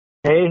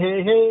Hey,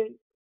 hey, hey.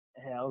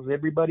 How's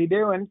everybody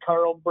doing?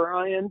 Carl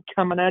Bryan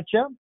coming at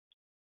you.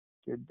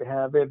 Good to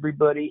have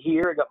everybody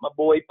here. I got my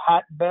boy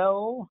Pat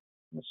Bell.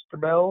 Mr.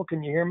 Bell,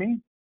 can you hear me?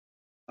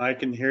 I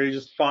can hear you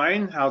just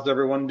fine. How's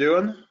everyone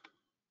doing?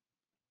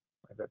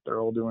 I bet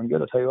they're all doing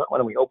good. I'll tell you what, why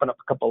don't we open up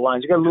a couple of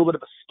lines? We got a little bit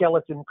of a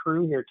skeleton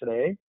crew here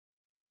today.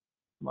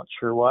 I'm not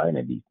sure why.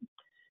 Maybe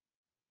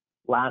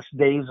last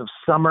days of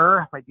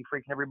summer might be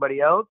freaking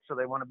everybody out, so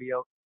they want to be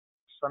out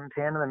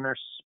suntanning in their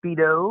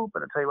Speedo.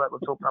 But I'll tell you what,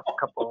 let's open up a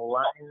couple of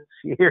lines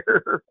here.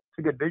 It's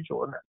a good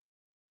visual, isn't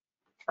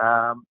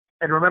it?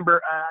 And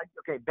remember,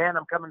 okay, Ben,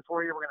 I'm coming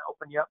for you. We're going to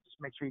open you up. Just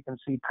make sure you can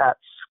see Pat's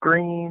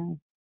screen.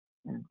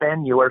 And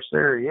Ben, you are,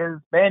 sir. He is.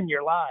 Ben,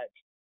 you're live.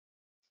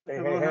 Hey,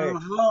 Hello, hey, hey. hello,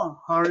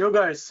 hello. How are you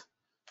guys?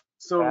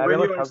 So when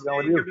Fabulous. you are How's it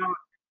going saying with you? about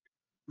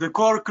the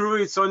core crew,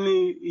 it's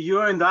only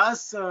you and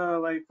us,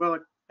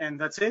 and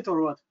that's it,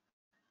 or what?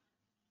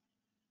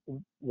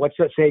 What's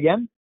that? Say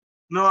again?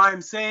 No,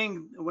 I'm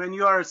saying when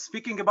you are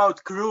speaking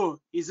about crew,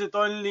 is it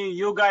only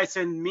you guys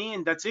and me,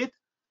 and that's it?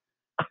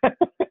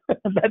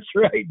 That's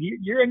right.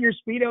 You're in your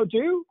Speedo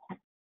too?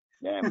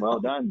 Yeah, well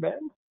done,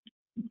 Ben.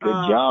 Good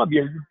Uh, job.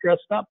 You're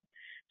dressed up.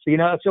 So,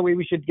 that's the way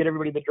we should get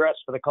everybody to dress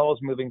for the calls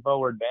moving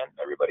forward, Ben.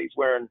 Everybody's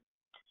wearing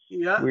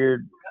yeah.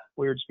 weird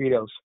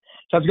Speedos.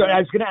 So I was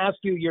going to ask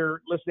you,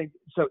 you're listening.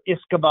 So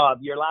Iskabov,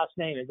 your last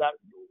name, is that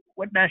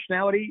what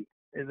nationality?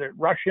 Is it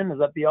Russian? Is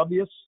that the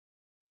obvious?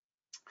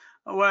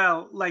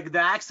 Well, like the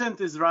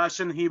accent is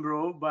Russian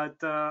Hebrew, but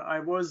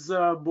I was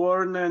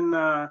born in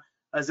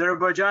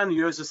Azerbaijan,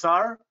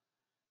 USSR,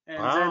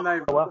 and then I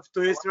Well, moved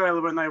to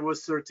Israel when I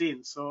was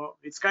 13. So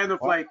it's kind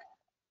of Wow. like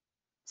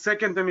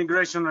second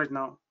immigration right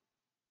now.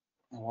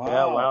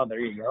 yeah, wow, there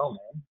you go, man.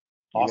 You've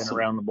been Awesome.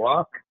 around the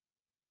block.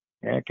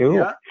 Yeah, cool.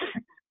 Yeah.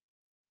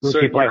 Does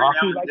So he play you're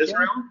hockey now by in chance?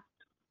 Israel?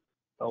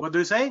 What do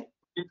you say?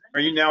 Are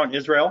you now in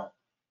Israel?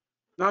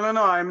 No.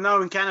 I'm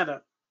now in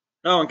Canada.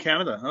 Oh, in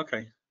Canada.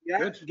 Okay. Yeah.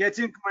 Good.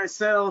 Getting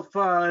myself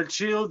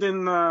chilled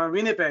in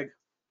Winnipeg.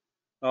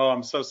 Oh,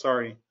 I'm so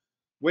sorry.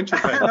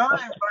 Winterpeg. No,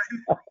 I'm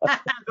fine.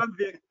 Don't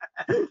be.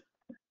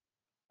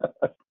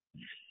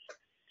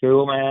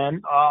 Cool,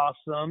 man.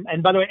 Awesome.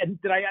 And by the way,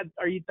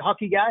 are you the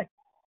hockey guy?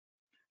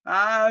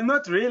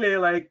 Not really.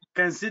 Like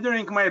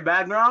considering my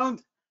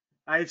background,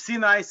 I've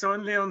seen ice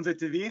only on the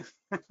TV.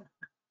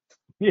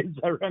 Yes,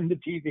 I run the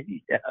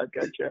TV. Yeah,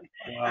 gotcha.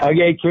 Wow.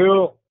 Okay,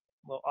 cool.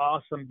 Well,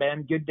 awesome,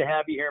 Ben. Good to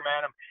have you here,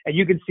 man. And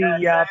you can see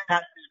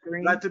Pat's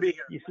screen. Glad to be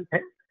here.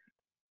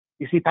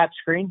 You see Pat's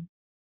screen?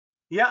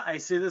 Yeah, I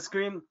see the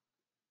screen.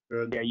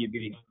 Good. Yeah, you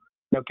do.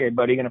 Okay,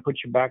 buddy. Gonna put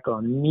you back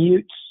on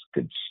mute.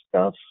 Good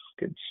stuff.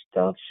 Good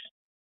stuff.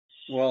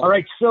 Well, All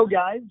right, so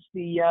guys,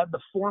 the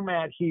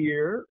format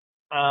here.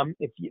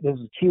 This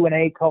is a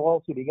Q&A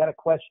call, so if you got a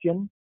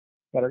question,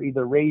 got to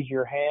either raise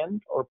your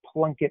hand or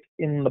plunk it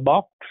in the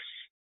box,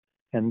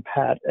 and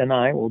Pat and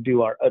I will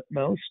do our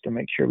utmost to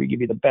make sure we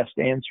give you the best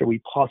answer we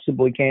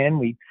possibly can.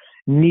 We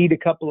need a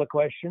couple of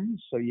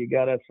questions, so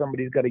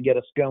somebody's got to get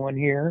us going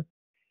here.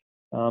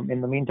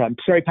 In the meantime,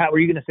 sorry, Pat, were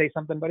you going to say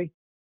something, buddy?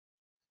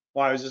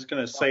 well, I was just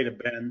going to say to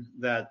Ben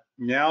that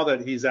now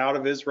that he's out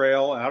of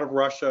Israel, out of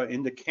Russia,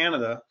 into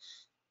Canada,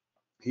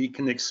 he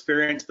can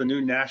experience the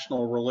new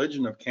national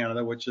religion of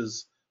Canada, which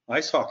is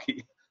ice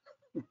hockey.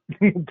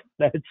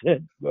 That's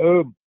it.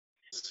 Boom.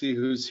 Let's see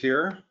who's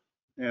here.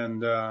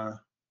 And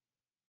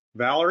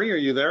Valerie, are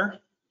you there? I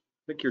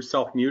think you're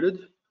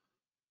self-muted.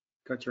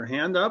 Got your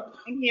hand up.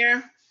 I'm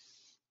here.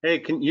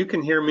 Hey, you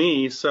can hear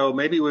me, so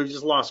maybe we've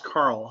just lost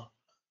Carl.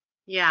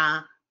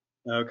 Yeah.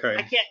 Okay.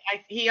 I can't.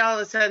 He all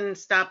of a sudden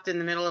stopped in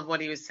the middle of what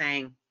he was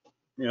saying.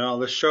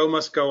 The show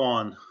must go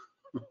on.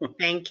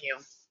 Thank you.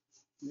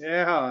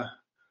 Yeah.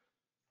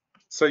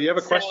 So you have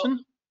a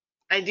question?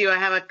 I do. I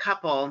have a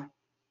couple.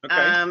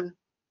 Okay.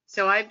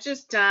 So I've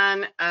just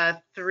done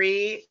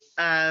 3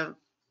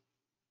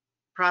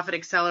 profit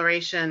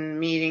acceleration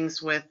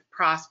meetings with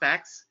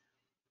prospects.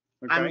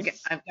 Okay.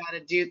 I've got to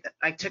do.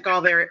 I took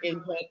all their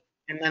input,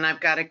 and then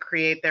I've got to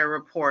create their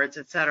reports,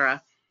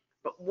 etc.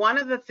 But one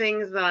of the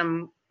things that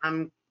I'm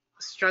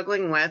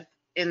struggling with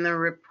in the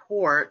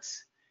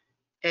reports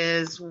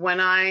is when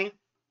I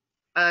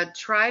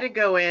try to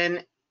go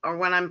in, or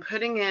when I'm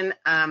putting in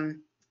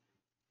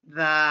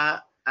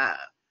the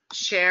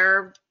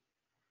share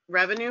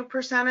revenue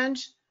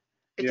percentage,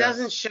 it Yes.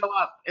 doesn't show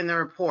up in the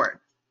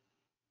report.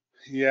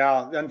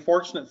 Yeah. The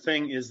unfortunate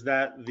thing is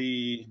that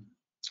the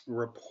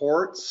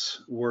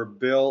reports were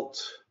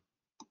built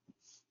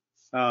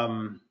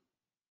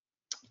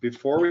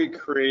before we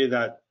created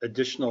that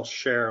additional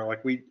share.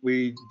 Like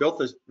we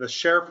built the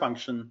share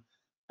function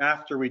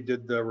after we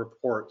did the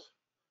report.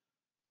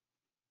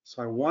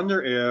 So I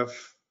wonder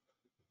if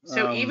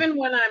So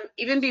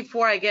even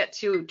before I get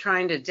to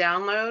trying to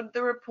download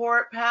the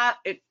report, Pat,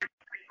 it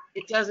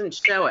doesn't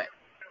show it.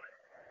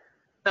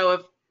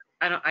 So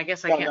I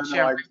guess I can't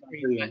share my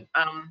screen.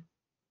 But,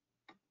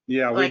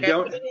 yeah, like we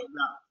don't.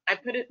 I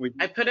put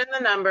in the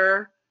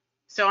number.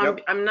 So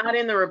Yep. I'm not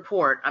in the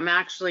report. I'm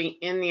actually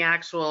in the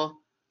actual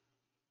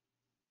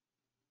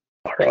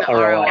ROI.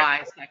 ROI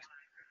section,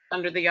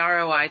 under the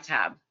ROI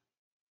tab.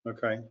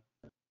 Okay.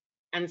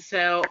 And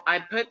so I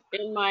put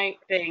in my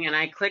thing and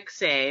I click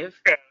save,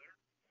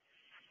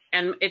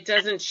 and it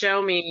doesn't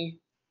show me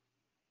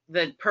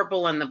the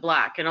purple and the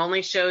black. It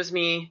only shows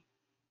me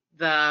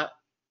the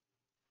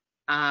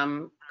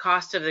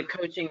cost of the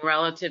coaching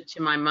relative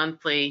to my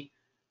monthly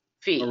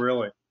fee. Oh,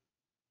 really?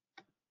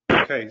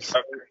 Okay.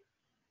 So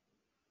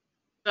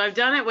I've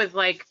done it with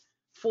like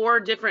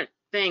 4 different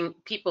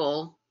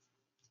people,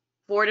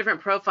 4 different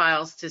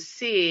profiles to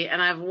see.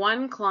 And I have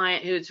one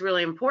client who it's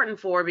really important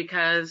for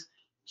because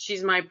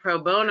she's my pro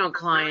bono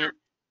client.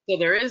 So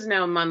there is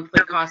no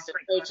monthly cost of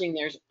coaching.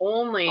 There's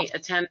only a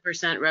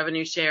 10%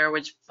 revenue share,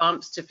 which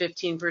bumps to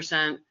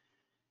 15%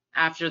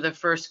 after the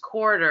first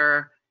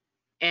quarter.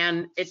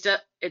 And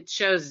it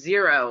shows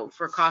 0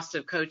 for cost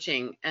of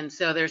coaching. And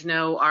so there's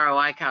no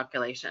ROI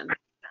calculation.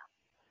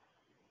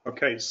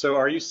 okay, so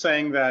are you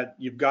saying that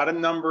you've got a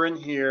number in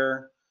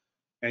here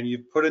and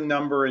you've put a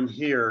number in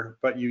here,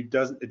 but it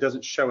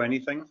doesn't show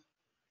anything?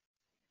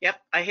 Yep,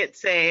 I hit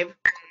save.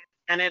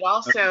 And it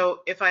also,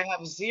 if I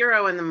have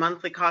 0 in the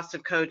monthly cost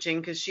of coaching,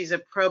 because she's a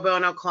pro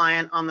bono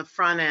client on the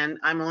front end,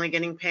 I'm only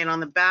getting paid on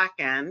the back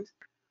end,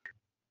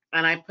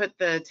 and I put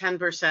the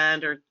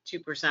 10% or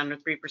 2% or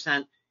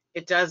 3%,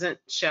 it doesn't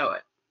show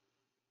it.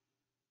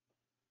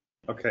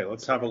 Okay,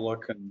 let's have a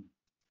look. And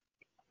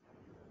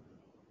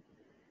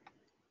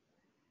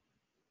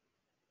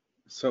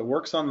so it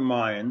works on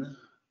mine.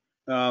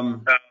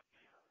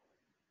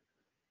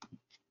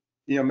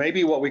 You know,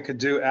 maybe what we could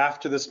do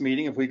after this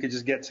meeting, if we could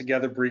just get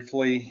together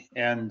briefly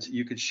and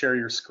you could share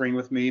your screen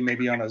with me,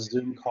 maybe on a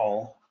Zoom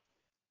call,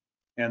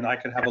 and I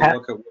could have a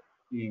look at what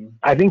you're seeing.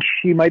 I think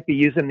she might be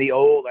using the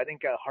old. I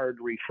think a hard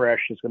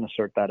refresh is going to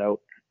sort that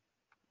out.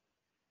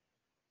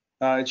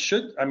 It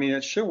should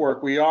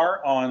work. We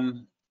are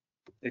on,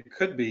 it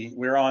could be,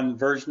 we're on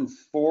version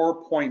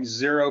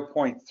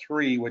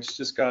 4.0.3, which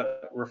just got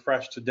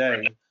refreshed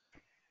today.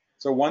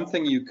 So one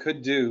thing you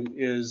could do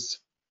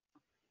is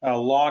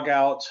log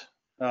out,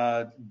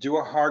 do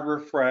a hard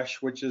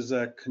refresh, which is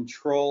a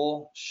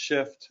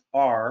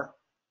Control-Shift-R,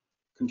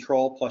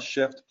 Control plus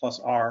Shift plus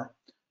R,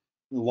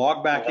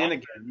 log back in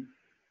again.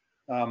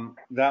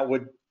 That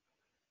would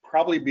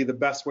probably be the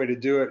best way to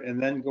do it,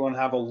 and then go and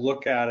have a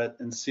look at it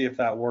and see if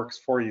that works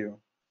for you.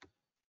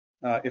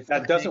 If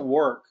that doesn't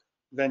work,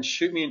 then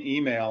shoot me an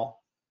email,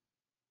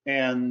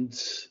 and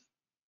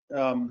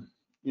you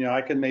know,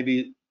 I can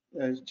maybe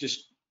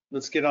just,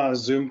 let's get on a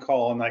Zoom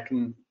call, and I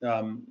can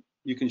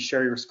you can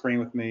share your screen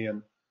with me,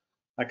 and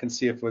I can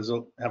see if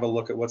we'll have a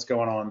look at what's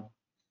going on.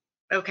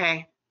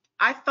 Okay.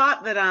 I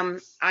thought that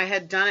I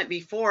had done it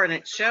before and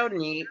it showed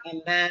me,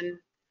 and then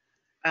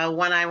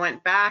when I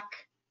went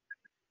back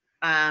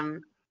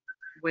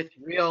with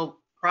real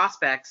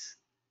prospects,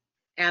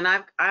 and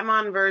I'm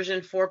on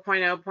version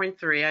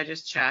 4.0.3, I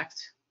just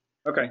checked.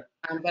 Okay.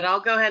 But I'll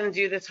go ahead and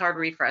do this hard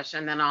refresh,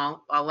 and then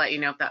I'll let you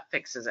know if that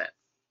fixes it.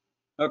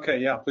 Okay,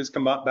 yeah, please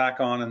come back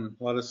on and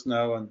let us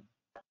know, and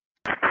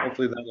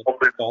hopefully that'll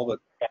solve it.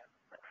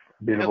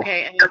 Beautiful.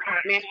 Okay, and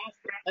may I ask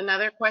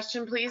another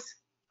question, please?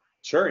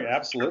 Sure, yeah,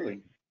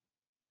 absolutely.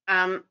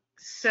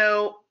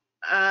 So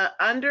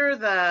under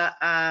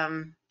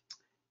the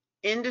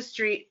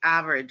industry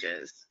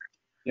averages,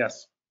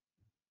 Yes.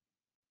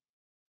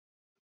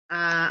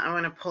 I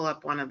want to pull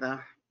up one of the.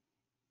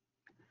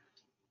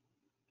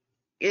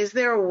 Is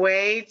there a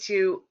way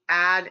to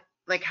add,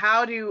 like,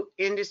 how do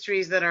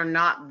industries that are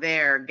not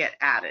there get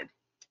added?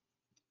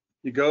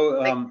 You go,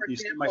 Like, you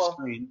see my example,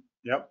 screen.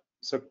 Yep.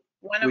 So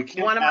one we of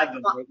can't my. add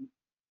them.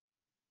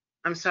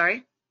 I'm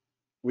sorry.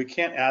 We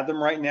can't add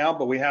them right now,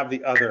 but we have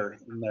the other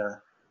in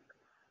there.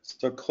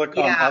 So click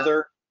on Yeah.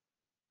 other,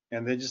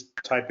 and then just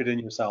type it in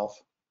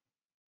yourself.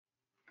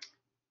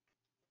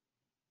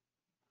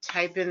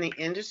 Type in the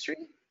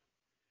industry.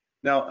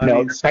 No,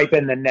 Type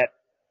in the net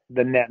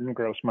and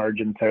gross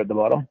margins there at the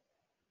bottom.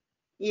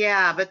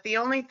 Yeah, but the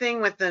only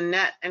thing with the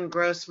net and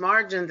gross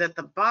margins at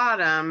the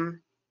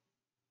bottom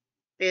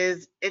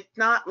is it's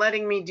not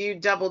letting me do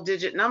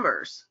double-digit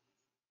numbers.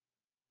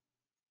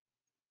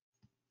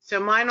 So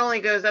mine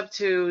only goes up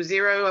to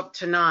 0 up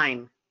to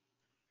 9.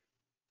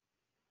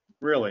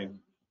 Really?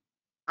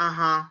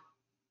 Uh-huh.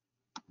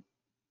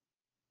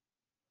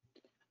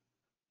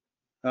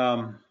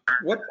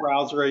 What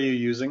browser are you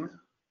using?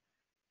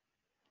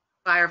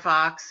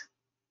 Firefox.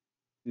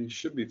 You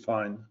should be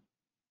fine.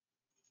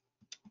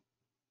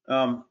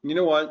 You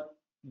know what?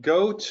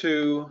 Go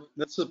to,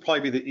 this would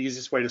probably be the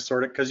easiest way to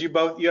sort it, because you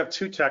have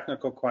 2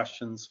 technical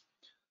questions.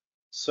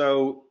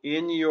 So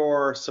in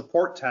your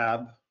support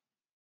tab,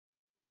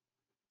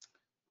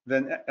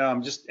 then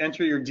just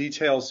enter your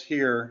details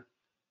here,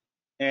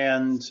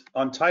 and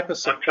on type of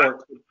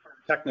support,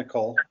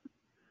 technical,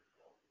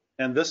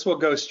 and this will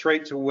go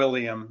straight to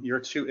William, your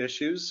 2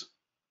 issues.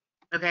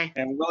 Okay.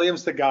 And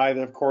William's the guy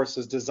that, of course,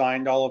 has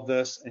designed all of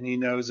this, and he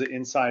knows it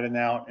inside and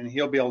out, and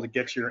he'll be able to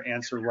get your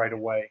answer right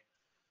away.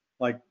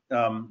 Like,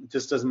 it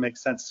just doesn't make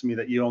sense to me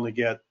that you only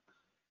get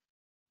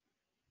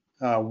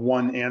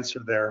one answer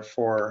there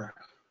for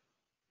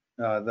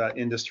that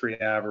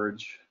industry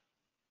average.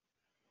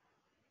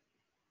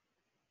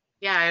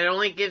 Yeah, it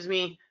only gives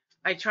me,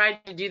 I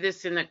tried to do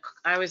this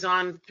I was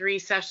on 3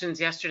 sessions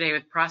yesterday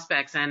with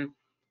prospects, and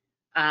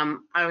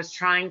I was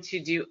trying to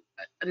do,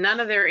 none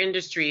of their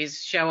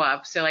industries show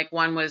up. So like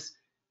one was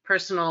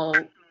personal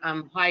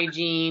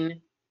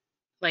hygiene,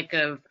 like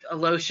a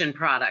lotion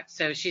product.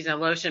 So she's a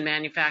lotion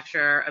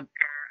manufacturer,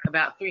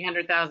 about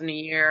 300,000 a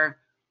year.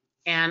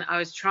 And I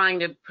was trying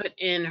to put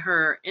in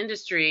her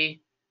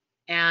industry,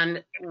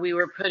 and we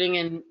were putting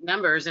in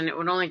numbers, and it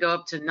would only go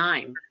up to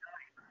 9.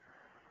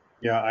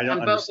 Yeah, I don't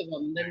On both understand.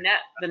 of them,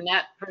 the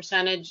net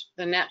percentage,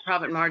 the net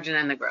profit margin,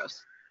 and the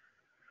gross.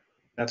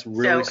 That's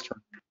really So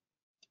strange.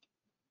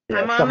 Yeah,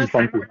 I'm on something the,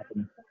 funky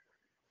happening.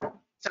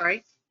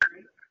 sorry.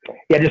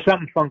 Yeah, just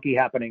something funky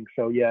happening.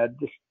 So yeah,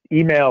 just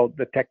email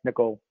the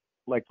technical,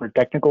 like for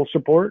technical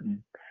support,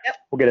 and Yep.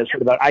 we'll get it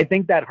sorted out. I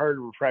think that hard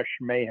refresh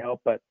may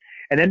help,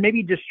 and then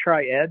maybe just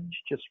try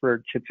Edge just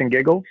for shits and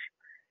giggles.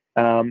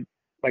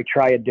 Like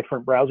try a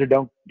different browser.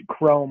 Don't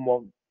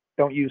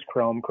use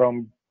Chrome.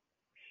 Chrome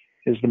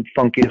is the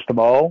funkiest of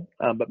all,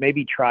 but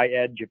maybe try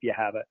Edge if you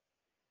have it.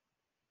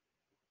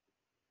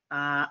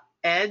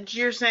 Edge,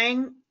 you're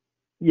saying?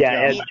 Yeah,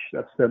 Yeah. Edge.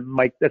 That's the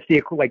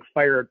like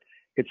Fire.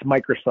 It's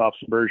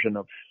Microsoft's version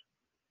of.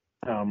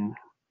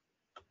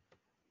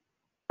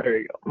 There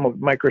you go.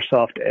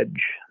 Microsoft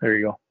Edge. There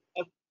you go.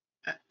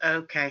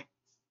 Okay.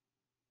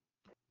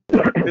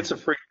 It's a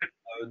free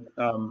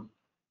download.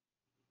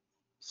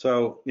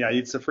 So yeah,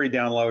 it's a free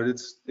download.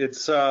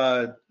 It's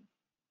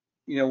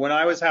when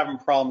I was having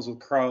problems with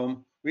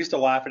Chrome, we used to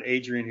laugh at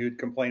Adrian who'd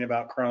complain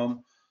about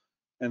Chrome,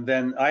 and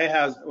then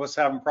I was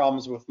having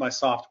problems with my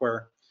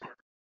software.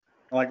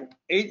 Like,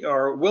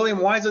 William,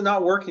 why is it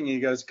not working? He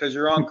goes, because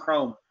you're on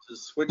Chrome.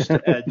 Just switch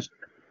to Edge.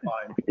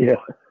 Fine. Yeah.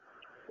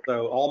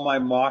 So all my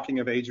mocking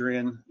of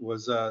Adrian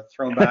was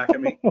thrown back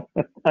at me.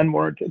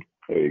 Unwarranted.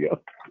 There you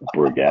go.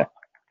 Poor guy.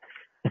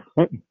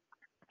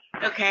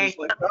 Okay. It's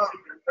like, oh,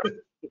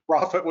 the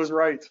prophet was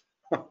right.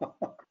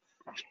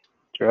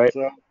 That's right.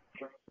 So,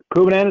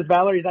 Kubernetes,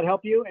 Valerie, does that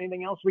help you?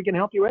 Anything else we can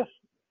help you with?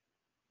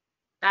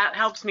 That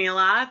helps me a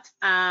lot.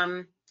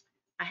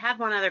 I had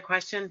one other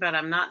question, but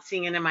I'm not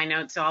seeing it in my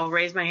notes, so I'll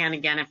raise my hand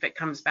again if it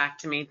comes back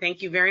to me.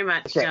 Thank you very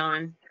much, Okay.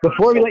 gentlemen.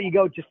 Before we let you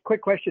go, just a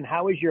quick question.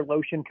 How is your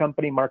lotion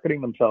company marketing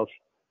themselves?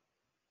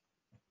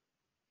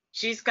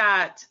 She's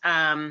got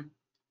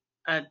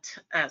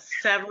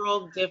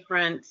several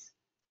different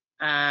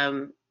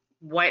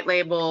white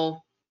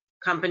label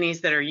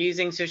companies that are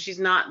using. So she's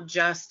not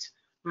just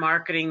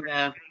marketing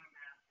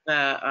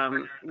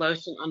the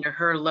lotion under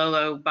her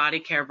Lolo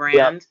body care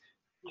brand.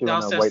 She's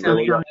also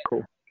selling.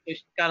 Cool.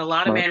 She's got a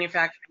lot of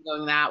manufacturing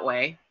going that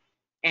way.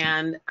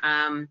 And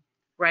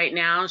right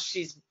now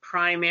she's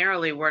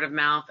primarily word of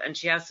mouth, and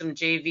she has some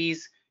JVs.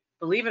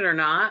 Believe it or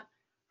not,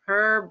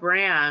 her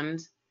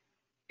brand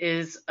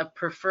is a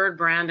preferred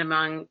brand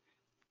among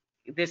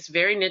this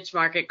very niche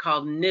market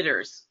called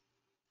knitters.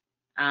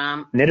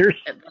 Knitters?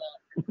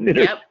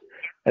 Knitters. Yep.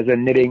 As a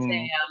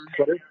knitting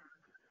sweater?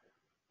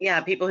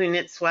 Yeah, people who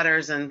knit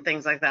sweaters and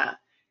things like that.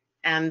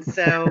 And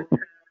so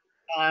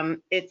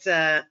it's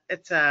a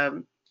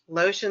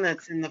lotion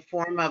that's in the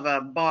form of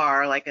a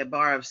bar, like a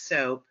bar of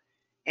soap,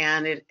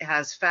 and it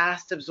has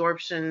fast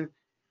absorption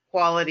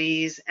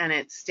qualities, and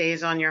it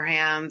stays on your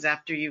hands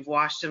after you've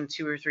washed them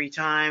 2 or 3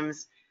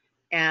 times.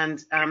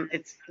 And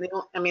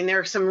there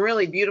are some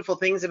really beautiful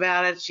things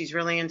about it. She's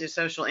really into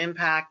social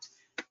impact.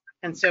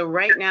 And so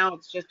right now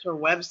it's just her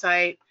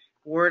website,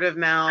 word of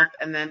mouth,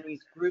 and then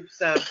these groups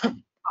of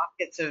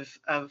pockets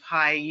of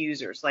high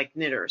users like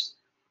knitters.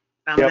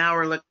 Now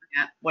we're looking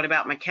at what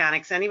about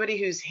mechanics? Anybody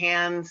whose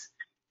hands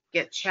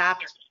get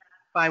chapped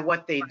by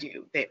what they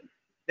do.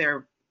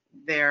 Their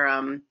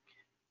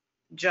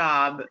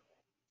job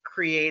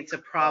creates a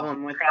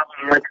problem with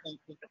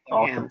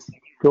their hands.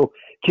 Cool.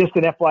 Just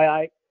an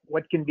FYI,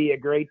 what can be a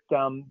great,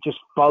 just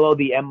follow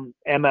the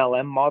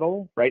MLM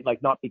model, right?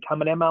 Like not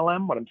become an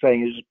MLM. What I'm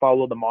saying is just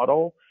follow the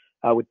model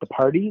with the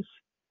parties,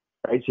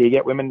 right? So you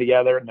get women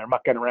together and they're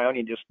mucking around.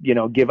 You just,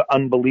 give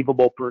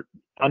unbelievable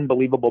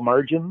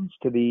margins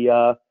to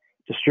the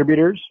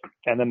distributors.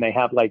 And then they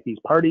have like these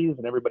parties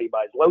and everybody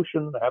buys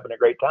lotion. They're having a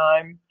great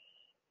time.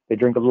 They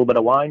drink a little bit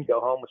of wine, go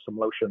home with some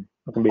lotion.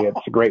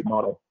 It's a great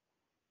model.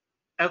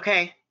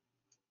 Okay.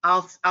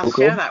 I'll cool.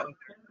 share that with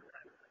you.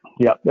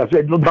 Yeah, that's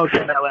it. Most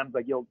MLMs,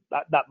 like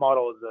that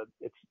model is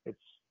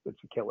it's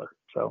a killer.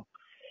 So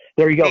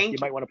there you go. You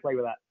might want to play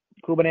with that.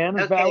 Cool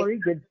bananas, okay. Valerie.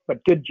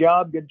 Good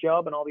job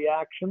and all the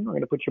action. We're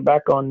gonna put you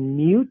back on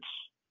mute.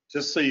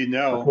 Just so you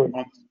know, on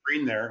the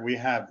screen there we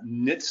have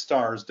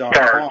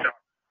knitstars.com.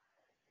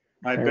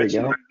 I bet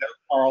you know,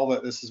 Carl,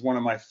 that this is one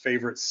of my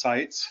favorite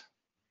sites.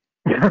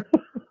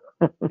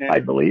 I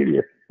believe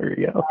you. There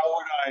you go.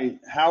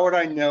 How would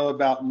I know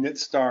about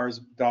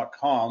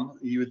knitstars.com?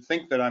 You would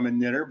think that I'm a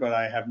knitter, but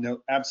I have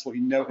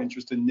absolutely no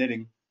interest in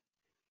knitting.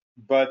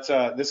 But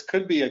this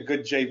could be a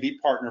good JV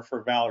partner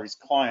for Valerie's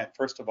client,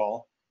 first of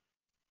all.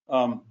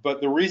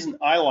 But the reason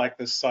I like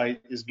this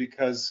site is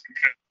because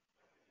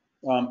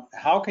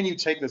how can you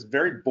take this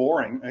very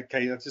boring,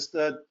 okay, that's just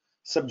a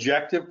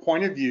subjective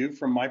point of view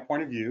from my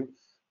point of view,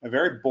 a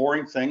very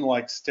boring thing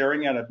like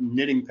staring at a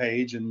knitting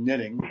page and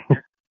knitting.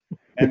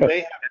 And they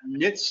have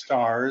knit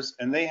stars,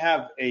 and they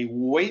have a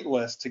wait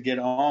list to get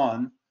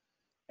on,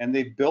 and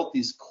they built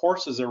these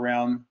courses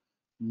around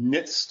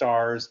knit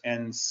stars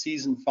and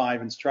season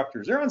 5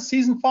 instructors. They're on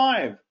season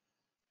 5.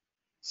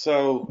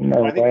 So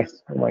No I think way.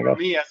 this, Oh my for gosh.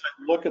 me, as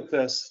I look at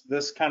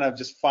this kind of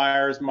just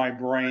fires my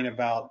brain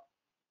about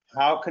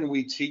how can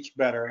we teach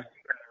better?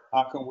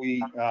 How can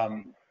we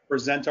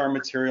present our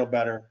material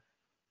better?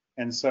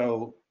 And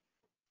so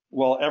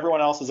while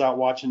everyone else is out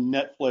watching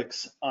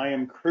Netflix, I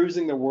am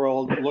cruising the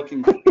world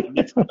looking for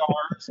knit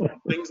stars and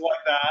things like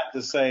that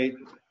to say,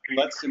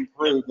 let's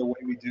improve the way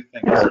we do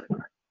things.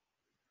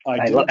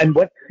 And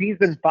what's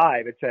season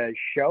 5? It's a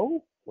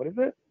show? What is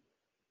it?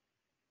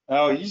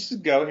 Oh, you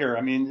should go here.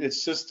 I mean,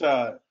 it's just,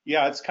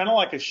 yeah, it's kind of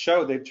like a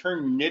show. They've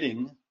turned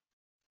knitting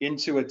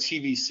into a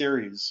TV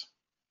series.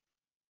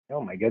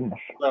 Oh my goodness.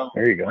 So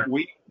there you go.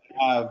 We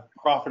have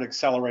Profit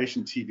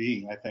Acceleration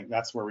TV. I think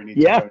that's where we need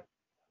Yeah. to go.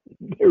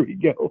 There we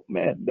go,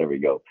 man. There we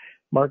go.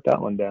 Mark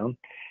that one down.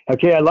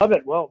 Okay, I love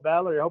it. Well,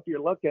 Valerie, I hope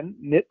you're looking.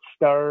 Knit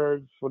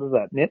Stars, what is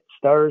that?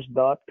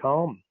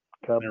 Knitstars.com.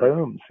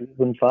 Kaboom,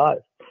 season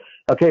 5.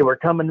 Okay, we're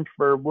coming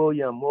for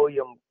William.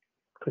 William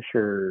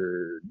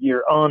Kusher,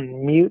 you're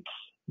on mute,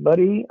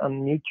 buddy.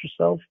 Unmute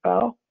yourself,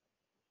 pal.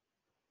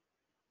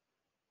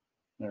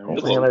 There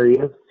he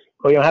is.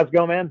 William, how's it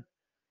going, man?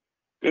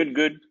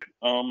 Good.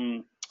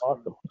 Awesome.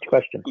 What's your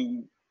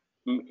question?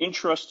 I'm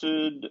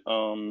interested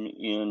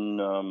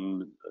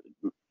in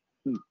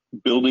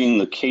building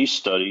the case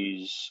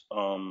studies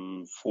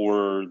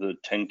for the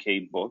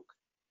 10K book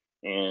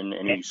and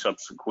any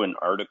subsequent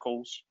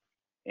articles,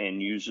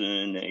 and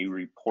using a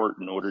report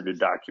in order to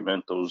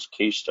document those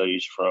case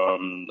studies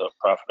from the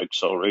Profit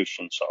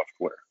Acceleration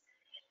software.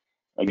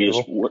 I guess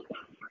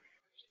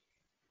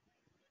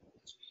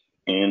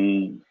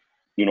and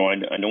you know, I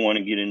don't want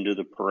to get into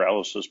the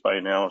paralysis by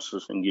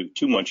analysis and give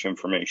too much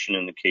information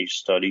in the case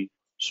study.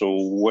 So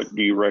what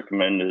do you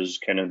recommend is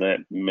kind of that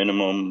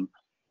minimum,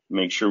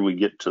 make sure we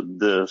get to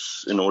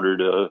this in order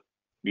to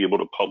be able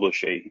to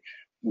publish a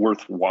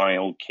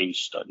worthwhile case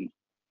study?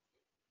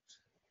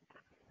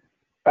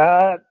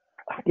 Yeah,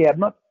 I'm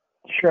not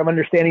sure I'm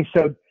understanding.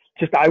 So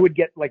just, I would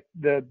get like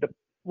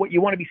what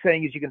you want to be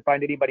saying is you can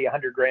find anybody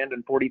 $100,000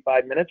 in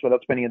 45 minutes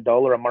without spending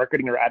 $1 on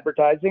marketing or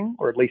advertising,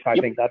 or at least I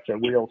think that's a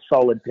real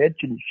solid pitch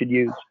and you should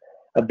use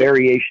a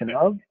variation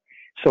of.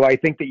 So I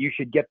think that you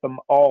should get them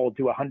all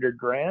to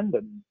 $100,000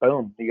 and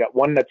boom, you got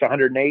one that's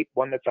 108,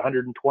 one that's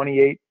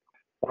 128,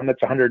 one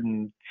that's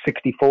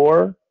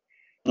 164.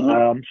 So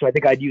I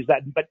think I'd use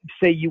that. But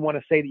say you want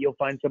to say that you'll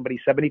find somebody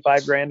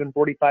 $75,000 in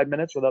 45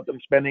 minutes without them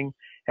spending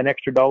an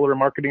extra $1 in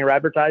marketing or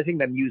advertising,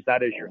 then use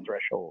that as your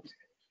threshold.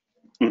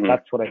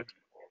 That's what does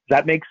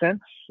that make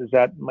sense? Is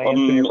that my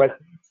answer to your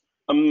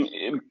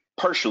question?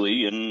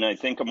 Partially, and I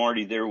think I'm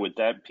already there with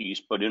that piece.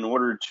 But in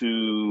order to,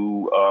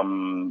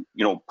 you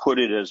know, put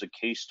it as a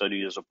case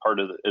study as a part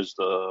of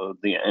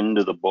the end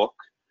of the book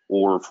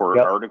or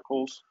for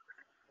articles,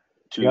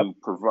 to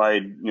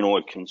provide, you know,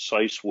 a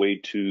concise way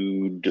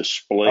to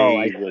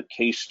display the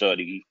case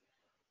study.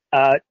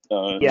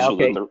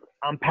 Okay.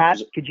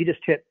 Pat, could you just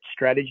hit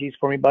strategies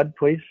for me, bud,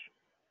 please?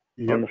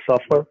 On the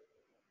software.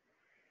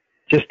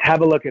 Just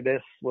have a look at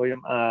this,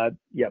 William.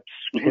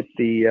 Hit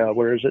the,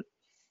 where is it?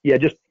 Yeah,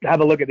 just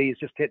have a look at these.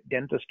 Just hit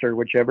dentist or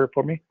whichever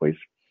for me, please.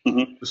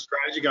 The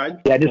strategy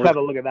guide? Yeah, just have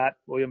a look at that,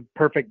 William.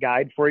 Perfect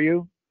guide for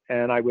you.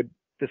 And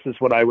this is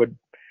what I would,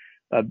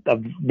 a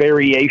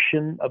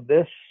variation of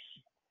this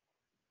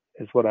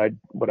is what I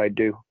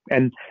do.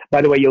 And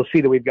by the way, you'll see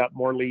that we've got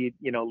more leads,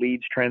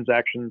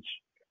 transactions,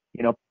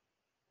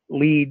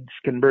 leads,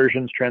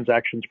 conversions,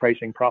 transactions,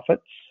 pricing,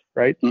 profits,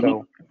 right?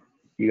 So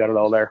you got it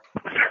all there.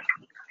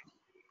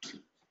 Does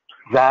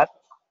that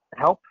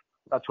help?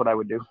 That's what I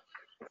would do.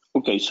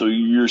 Okay, so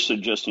you're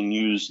suggesting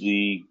use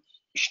the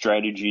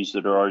strategies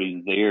that are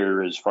already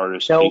there as far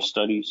as case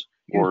studies,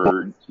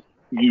 or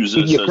use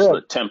this as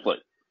the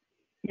template?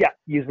 Yeah,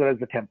 use it as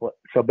the template.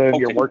 So if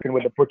you're working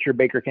with a butcher,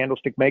 baker,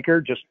 candlestick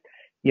maker, just,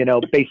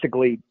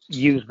 basically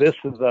use this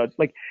as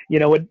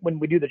when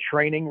we do the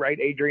training, right?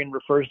 Adrian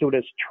refers to it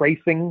as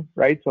tracing,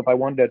 right? So if I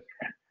wanted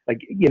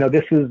to,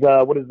 this is,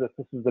 what is this?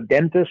 This is a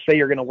dentist. Say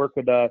you're going to work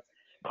with a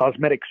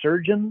cosmetic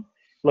surgeon.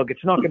 Look,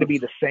 it's not going to be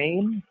the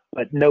same,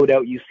 but no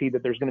doubt you see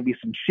that there's going to be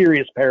some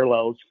serious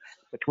parallels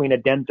between a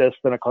dentist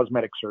and a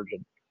cosmetic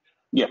surgeon.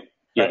 Yeah.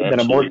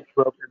 Than a mortgage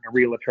broker and a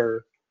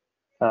realtor,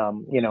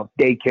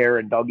 daycare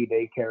and doggy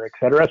daycare, et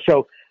cetera.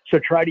 So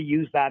try to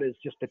use that as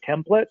just a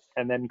template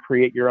and then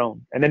create your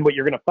own. And then what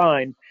you're going to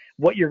find,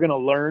 what you're going to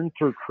learn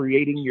through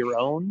creating your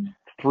own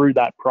through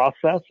that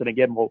process. And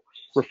again, we'll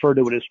refer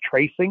to it as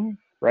tracing,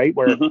 right?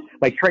 Where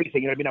like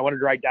tracing, I want to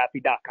draw Daffy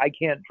Duck. I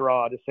can't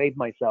draw to save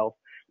myself.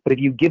 But if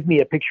you give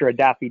me a picture of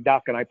Daffy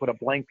Duck and I put a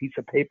blank piece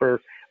of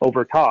paper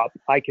over top,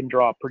 I can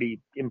draw a pretty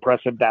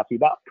impressive Daffy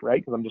Duck,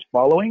 right? Because I'm just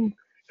following.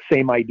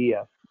 Same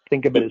idea.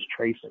 Think of it as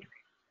tracing.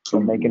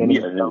 So make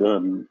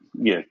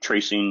it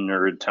tracing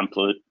or a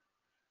template.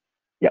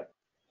 Yep.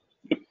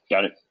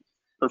 Got it.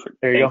 Perfect.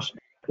 There you go.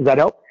 Does that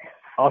help?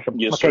 Awesome.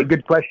 Yes, okay, sir.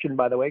 good question,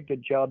 by the way.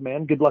 Good job,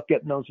 man. Good luck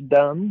getting those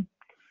done.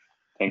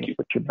 Thank you.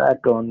 Put you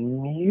back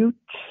on mute.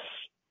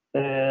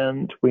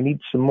 And we need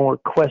some more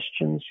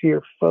questions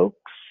here,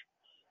 folks.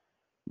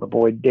 My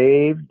boy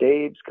Dave.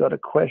 Dave's got a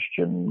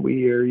question.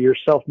 You're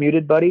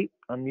self-muted, buddy.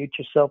 Unmute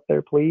yourself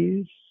there,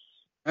 please.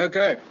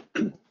 Okay.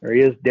 There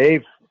he is.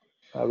 Dave,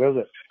 how goes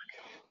it?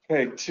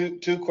 Okay,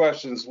 two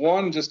questions.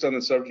 One, just on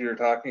the subject you're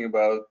talking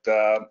about,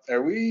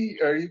 are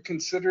you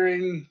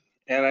considering,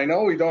 and I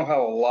know we don't have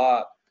a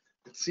lot,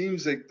 it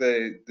seems like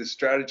the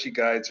strategy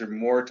guides are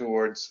more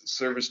towards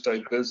service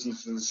type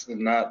businesses and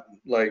not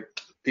like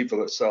people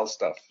that sell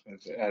stuff.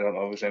 I don't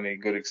know if there's any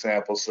good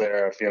examples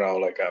there, if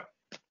like a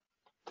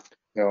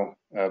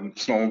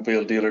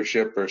snowmobile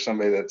dealership or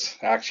somebody that's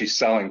actually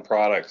selling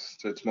products.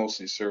 So it's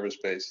mostly service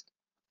based.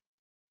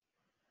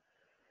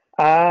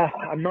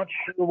 I'm not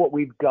sure what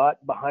we've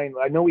got behind.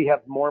 I know we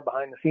have more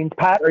behind the scenes.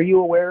 Pat, are you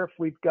aware if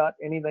we've got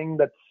anything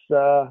that's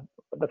not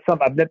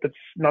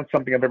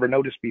something I've ever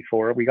noticed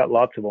before? We got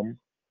lots of them.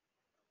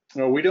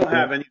 No, we don't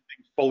have anything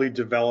fully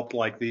developed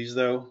like these,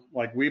 though.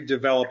 Like, we've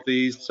developed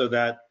these so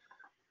that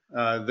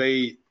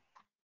they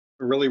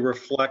really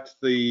reflect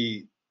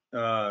the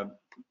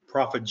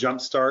profit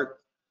jumpstart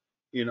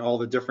in all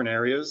the different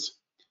areas.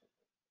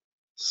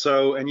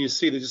 So, and you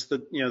see that just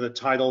the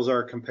titles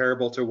are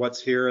comparable to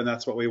what's here, and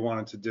that's what we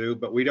wanted to do.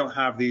 But we don't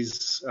have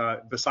these,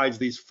 besides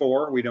these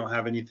four, we don't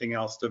have anything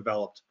else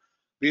developed.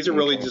 These are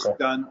really just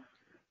done.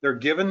 They're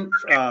given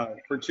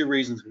for two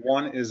reasons.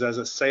 One is as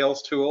a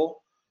sales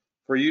tool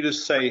for you to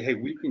say, hey,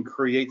 we can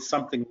create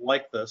something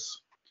like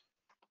this.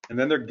 And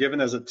then they're given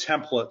as a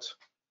template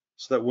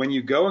so that when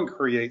you go and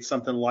create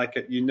something like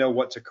it, you know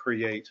what to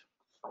create.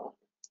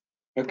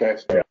 Okay.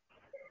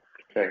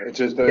 Okay. It's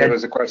just there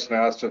was a question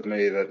asked of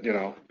me that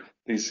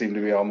these seem to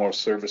be all more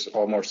service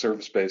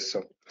based.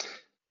 So,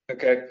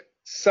 okay.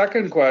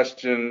 Second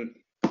question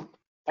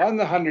on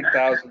the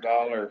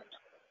 $100,000.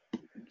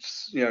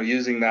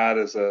 Using that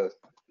as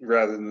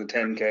rather than the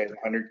 10K, the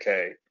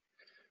 100K.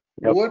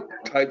 Yep. What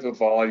type of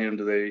volume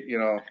do they?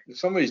 If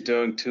somebody's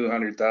doing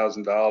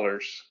 $200,000.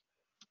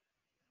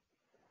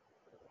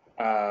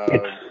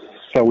 It's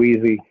so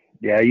easy.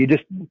 Yeah, if you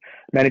just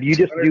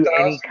do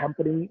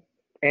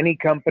any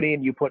company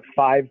and you put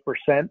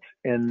 5%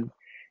 and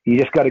you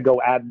just got to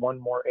go add one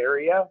more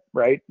area,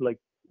 right? Like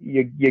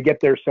you get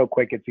there so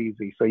quick, it's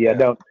easy. So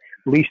don't,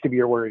 least of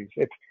your worries.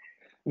 It's,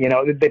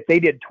 if they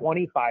did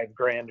 25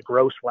 grand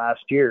gross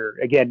last year,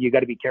 again, you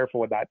got to be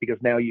careful with that because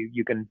now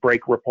you can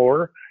break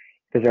rapport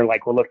because they're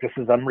like, well, look, this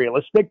is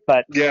unrealistic,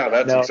 but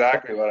that's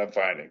exactly what I'm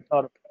finding.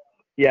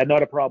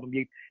 Not a problem.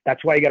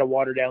 That's why you got to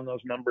water down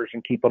those numbers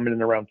and keep them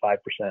in around 5%.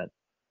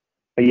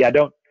 But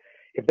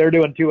if they're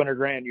doing 200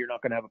 grand, you're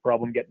not going to have a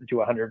problem getting to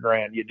 100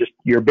 grand.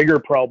 Your bigger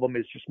problem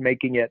is just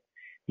making it,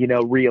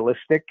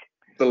 realistic.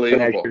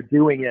 Believable. And as you're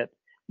doing it,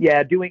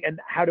 and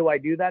how do I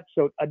do that?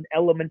 So an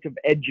element of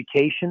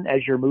education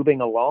as you're moving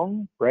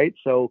along, right?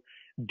 So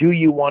do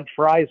you want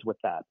fries with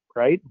that,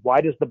 right? Why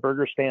does the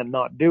burger stand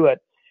not do it?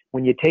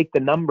 When you take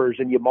the numbers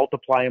and you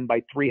multiply them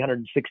by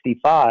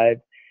 365,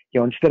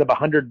 instead of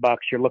 $100,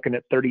 you're looking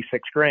at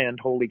 36 grand.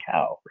 Holy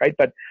cow, right?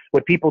 But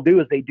what people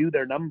do is they do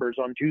their numbers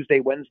on Tuesday,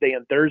 Wednesday,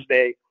 and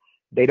Thursday.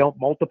 They don't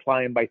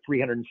multiply them by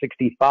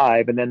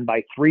 365 and then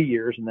by 3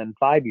 years and then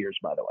 5 years,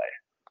 by the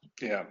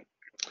way. Yeah.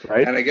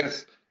 Right. And I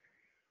guess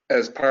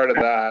as part of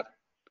that,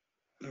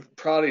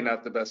 probably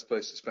not the best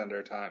place to spend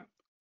our time.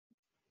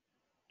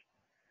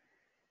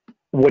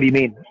 What do you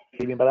mean? What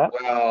do you mean by that?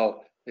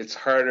 Well,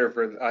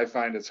 I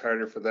find it's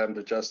harder for them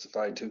to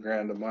justify $2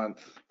 grand a month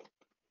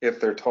if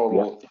their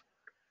total,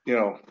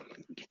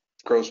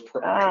 gross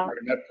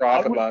net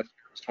profit last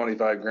year was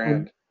 25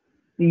 grand.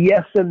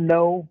 Yes and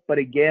no, but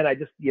again, I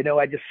just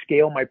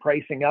scale my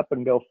pricing up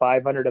and go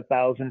 500,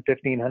 1,000,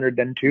 1,500,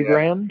 then 2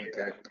 grand.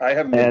 Okay, I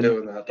haven't been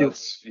doing that.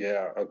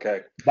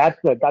 Okay. That's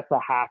a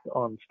hack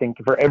on Stink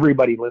for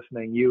everybody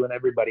listening, you and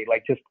everybody.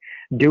 Like just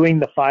doing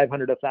the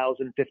 500,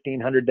 1,000,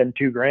 1,500, then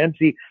 2 grand.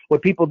 See,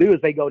 what people do is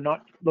they go,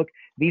 look,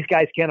 these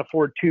guys can't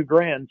afford 2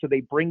 grand, so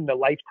they bring the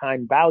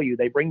lifetime value,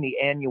 they bring the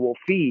annual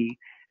fee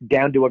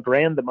down to $1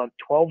 grand a month,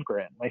 12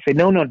 grand. I say,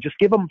 no, just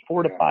give them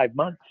 4 to 5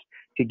 months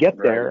to get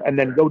there and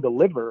then go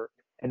deliver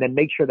and then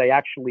make sure they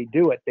actually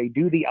do it. They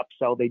do the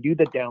upsell, they do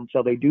the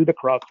downsell, they do the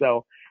cross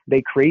sell,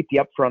 they create the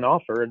upfront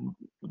offer and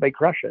they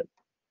crush it.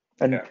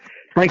 And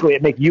frankly,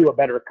 it makes you a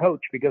better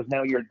coach because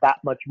now you're that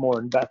much more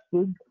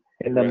invested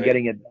in them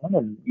getting it done,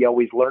 and you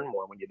always learn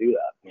more when you do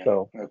that. Yeah.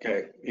 So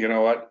okay, you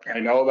know what? I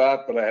know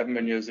that, but I haven't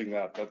been using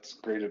that. That's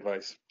great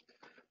advice.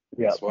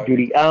 Yeah,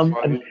 Judy.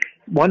 And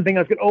one thing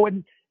I was going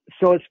and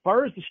so as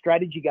far as the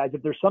strategy guys,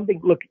 if there's something,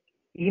 look,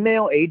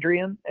 email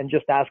Adrian and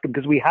just ask him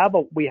because we have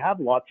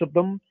lots of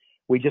them.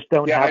 We just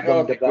don't have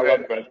them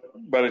developed.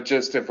 But it's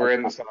just if we're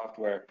in the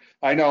software.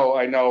 I know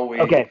we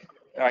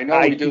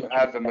do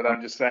have them, but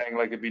I'm just saying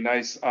like it'd be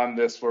nice on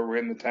this where we're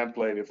in the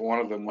template if one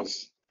of them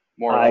was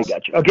more. I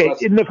got you. Okay,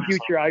 in the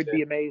future I'd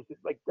be amazed.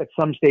 Like at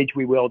some stage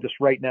we will. Just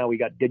right now we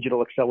got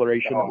digital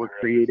acceleration that we're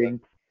creating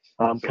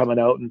coming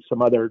out and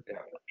some other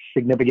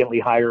significantly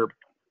higher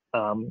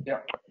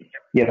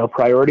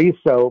priorities.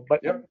 So, but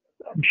Yep.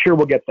 I'm sure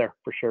we'll get there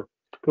for sure.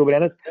 Cool,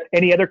 Dennis.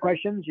 Any other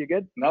questions? You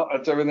good? No,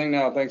 that's everything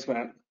now. Thanks,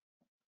 man.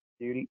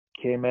 Beauty.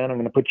 Okay, man, I'm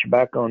going to put you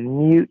back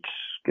on mute.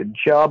 Good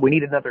job. We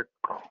need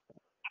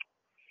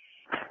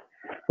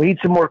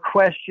some more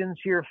questions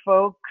here,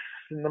 folks.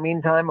 In the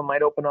meantime, I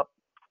might open up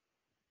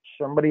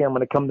somebody. I'm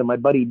going to come to my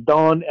buddy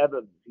Don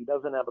Evans. He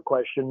doesn't have a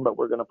question, but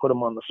we're going to put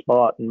him on the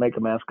spot and make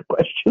him ask a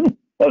question.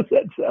 How's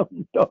that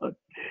sound, Don?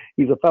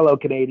 He's a fellow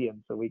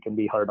Canadian, so we can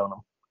be hard on him.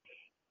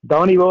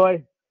 Donnie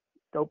boy,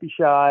 don't be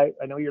shy.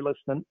 I know you're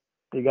listening.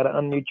 You got to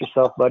unmute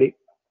yourself, buddy.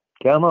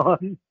 Come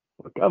on.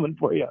 We're coming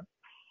for you.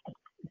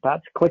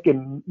 Pat's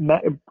clicking.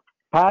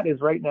 Pat is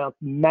right now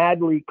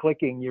madly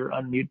clicking your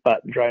unmute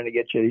button, trying to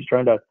get you. He's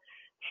trying to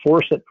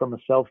force it from a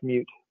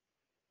self-mute.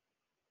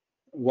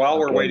 While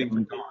we're waiting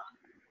for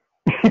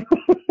Don.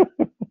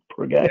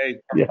 Poor guy. Hey,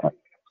 yeah.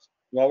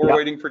 While we're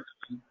waiting for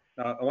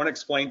Don, I want to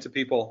explain to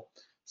people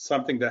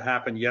something that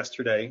happened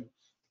yesterday.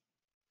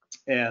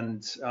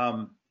 And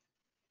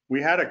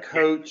we had a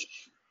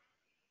coach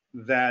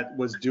that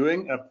was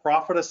doing a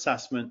profit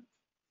assessment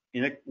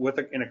in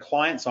a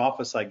client's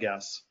office, I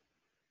guess.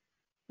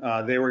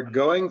 They were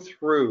going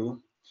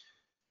through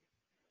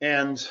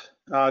and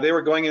they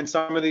were going in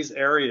some of these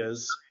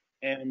areas,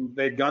 and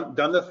they'd done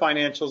the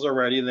financials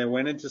already, and they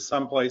went into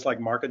some place like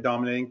market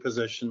dominating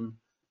position.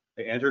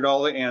 They entered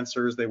all the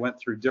answers. They went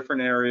through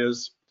different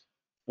areas.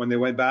 When they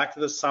went back to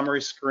the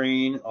summary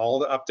screen, all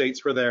the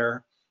updates were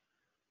there.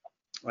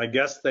 I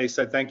guess they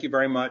said, thank you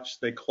very much.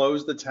 They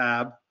closed the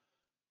tab.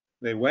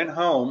 They went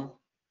home,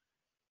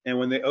 and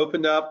when they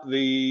opened up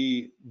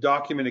the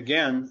document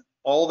again,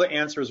 all the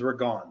answers were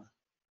gone.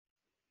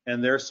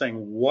 And they're saying,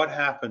 what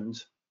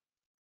happened?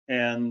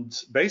 And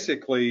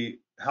basically,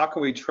 how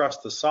can we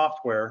trust the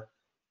software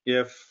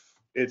if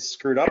it's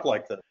screwed up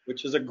like this?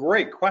 Which is a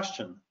great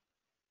question.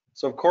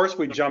 So of course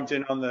we jumped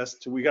in on this.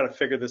 We got to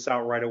figure this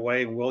out right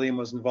away. And William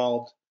was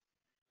involved.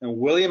 And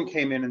William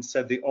came in and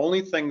said, the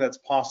only thing that's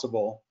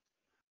possible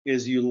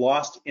is you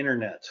lost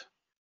internet.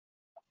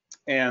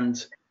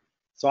 And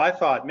so I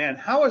thought, man,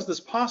 how is this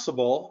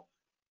possible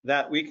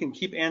that we can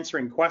keep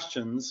answering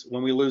questions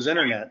when we lose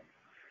internet?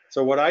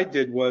 So what I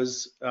did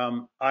was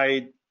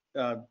I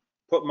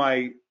put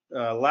my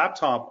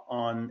laptop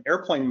on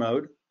airplane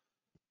mode.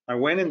 I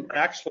went and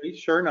actually,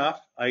 sure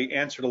enough, I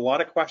answered a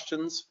lot of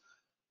questions.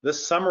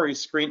 This summary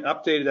screen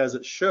updated as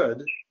it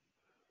should.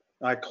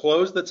 I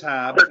closed the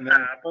tab and then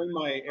I turned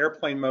my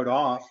airplane mode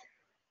off.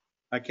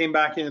 I came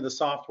back into the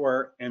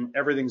software and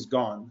everything's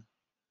gone.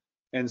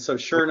 And so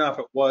sure enough,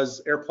 it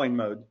was airplane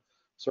mode.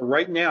 So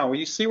right now,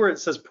 you see where it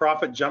says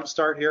Profit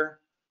Jumpstart here,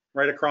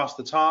 right across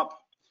the top?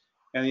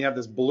 And you have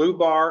this blue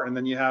bar, and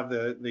then you have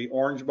the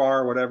orange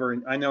bar, whatever.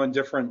 And I know in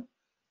different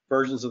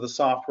versions of the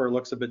software, it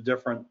looks a bit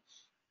different.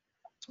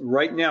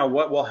 Right now,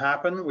 what will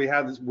happen, we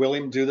had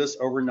William do this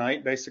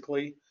overnight,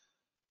 basically.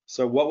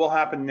 So what will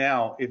happen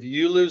now, if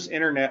you lose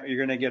internet, you're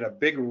gonna get a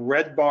big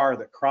red bar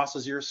that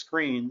crosses your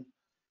screen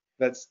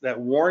that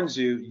warns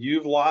you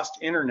you've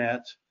lost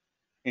internet,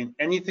 and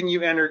anything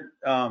you entered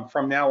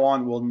from now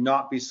on will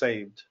not be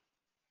saved.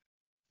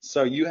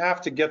 So you have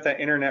to get that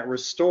internet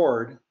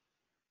restored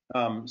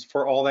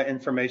for all that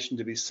information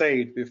to be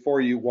saved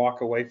before you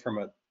walk away from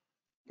it.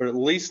 But at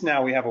least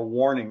now we have a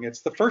warning.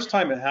 It's the first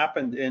time it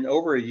happened in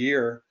over a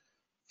year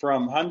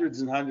from hundreds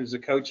and hundreds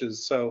of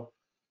coaches. So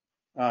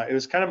it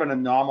was kind of an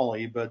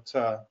anomaly, but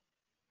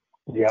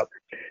yep.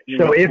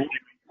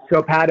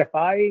 So Pat,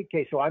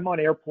 so I'm on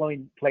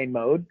airplane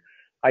mode.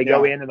 I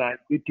go in and I'm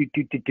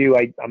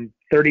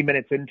 30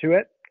 minutes into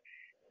it.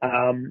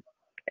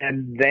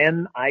 And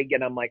then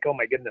I'm like, oh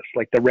my goodness,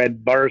 like the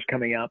red bar's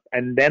coming up.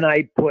 And then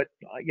I put,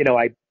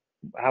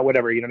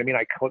 whatever, you know what I mean?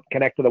 I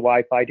connect to the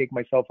Wi-Fi, take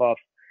myself off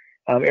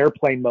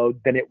airplane mode,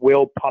 then it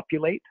will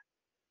populate.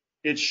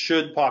 It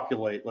should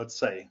populate, let's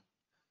say.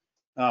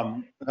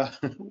 I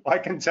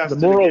can test the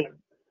moral, it again.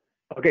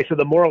 Okay, so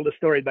the moral of the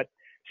story, but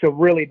so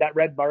really that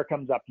red bar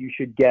comes up, you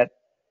should get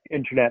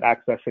internet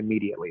access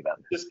immediately then.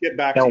 Just get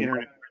back to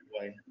internet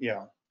right away.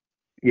 Yeah.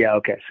 Yeah,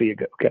 okay, so you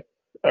go. Okay.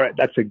 All right,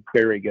 that's a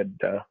very good,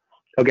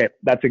 okay,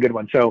 that's a good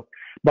one. So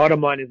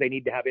bottom line is they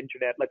need to have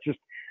internet. Let's just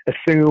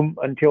assume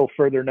until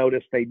further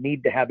notice they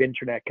need to have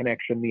internet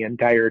connection the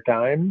entire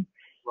time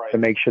to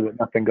make sure that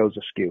nothing goes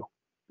askew.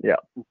 Yeah,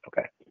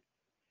 okay.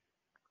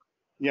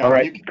 Yeah, all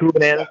right, cool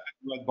banana.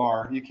 Red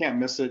bar, you can't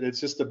miss it. It's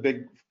just a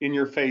big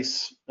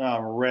in-your-face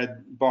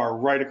red bar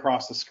right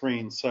across the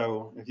screen.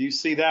 So if you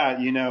see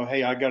that, you know,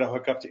 hey, I got to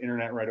hook up to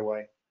internet right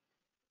away.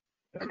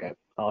 Okay,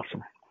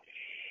 awesome.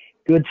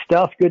 Good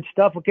stuff, good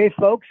stuff. Okay,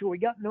 folks, we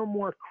got no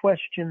more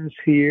questions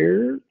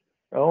here.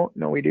 Oh,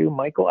 no, we do.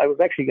 Michael, I was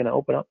actually going to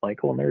open up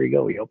Michael, and there you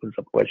go. He opens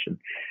up a question.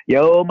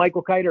 Yo,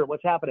 Michael Kiter,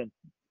 what's happening?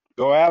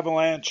 Go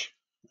Avalanche.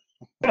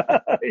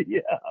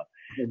 Yeah.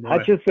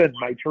 Hutchison,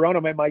 my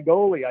Toronto, my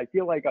goalie. I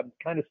feel like I'm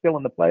kind of still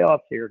in the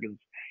playoffs here because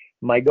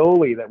my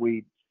goalie that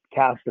we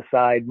cast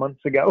aside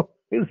months ago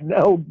is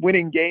now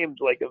winning games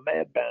like a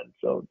madman.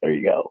 So there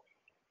you go.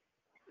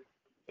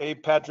 Hey,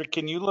 Patrick,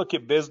 can you look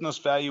at business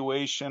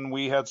valuation?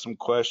 We had some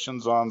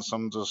questions on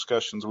some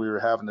discussions we were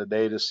having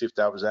today to see if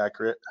that was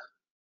accurate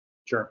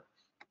Sure.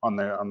 on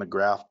the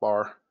graph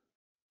bar.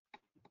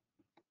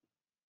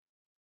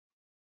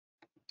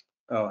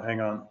 Oh,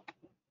 hang on.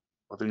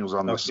 I think it was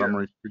on the here.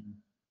 summary screen.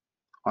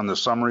 On the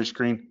summary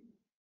screen.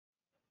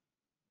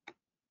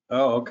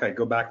 Oh, okay.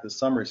 Go back to the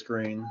summary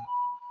screen.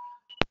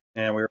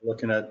 And we were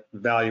looking at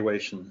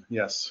valuation.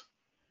 Yes.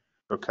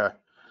 Okay.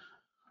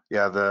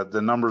 Yeah,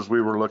 the numbers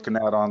we were looking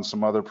at on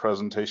some other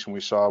presentation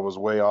we saw was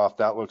way off.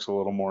 That looks a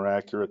little more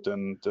accurate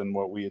than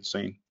what we had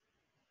seen.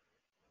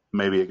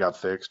 Maybe it got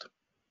fixed.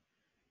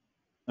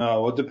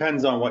 Well, it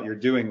depends on what you're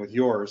doing with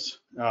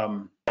yours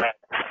and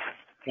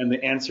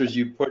the answers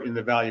you put in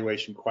the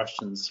valuation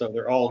questions. So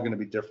they're all going to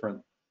be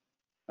different.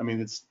 I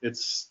mean,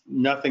 it's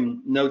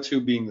nothing, no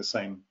two being the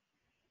same.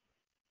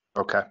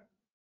 Okay.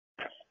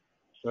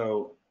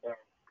 So.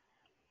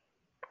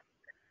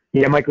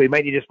 Yeah, Michael, you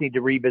might just need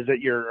to revisit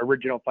your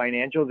original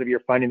financials. If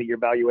you're finding that your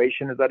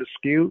valuation is at a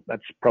skew,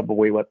 that's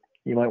probably what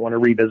you might want to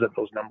revisit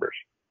those numbers.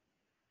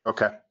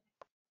 Okay.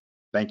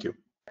 Thank you.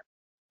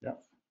 Yeah.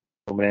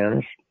 Oh,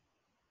 man.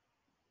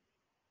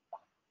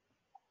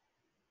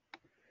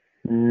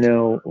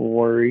 No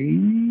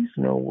worries.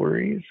 No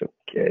worries.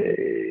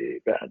 Okay,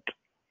 Pat.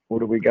 What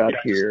do we got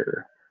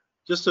here?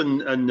 Just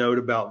a note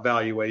about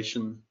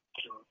valuation.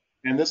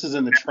 And this is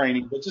in the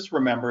training, but just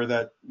remember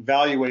that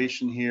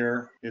valuation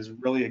here is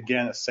really,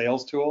 again, a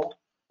sales tool.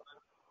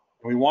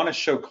 We want to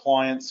show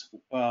clients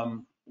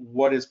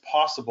what is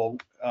possible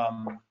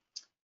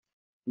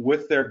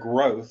with their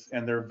growth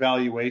and their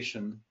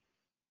valuation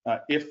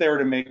if they were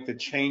to make the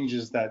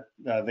changes that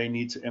they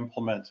need to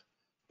implement.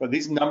 But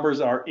these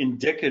numbers are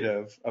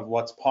indicative of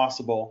what's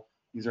possible.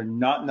 These are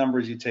not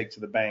numbers you take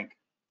to the bank.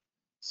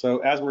 So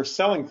as we're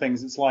selling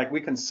things, it's like we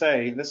can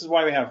say, this is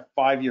why we have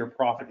 5-year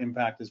profit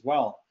impact as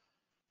well.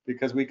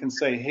 Because we can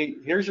say, hey,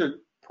 here's your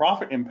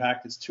profit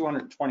impact. It's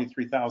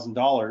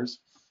 $223,000.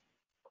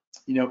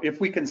 You know, if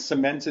we can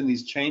cement in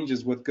these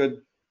changes with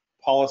good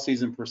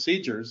policies and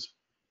procedures,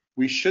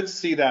 we should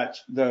see that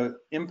the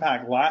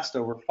impact last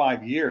over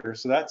 5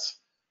 years. So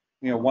that's,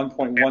 you know,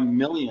 1.1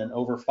 million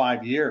over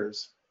 5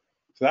 years.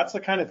 So that's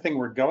the kind of thing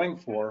we're going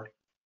for.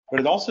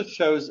 But it also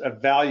shows a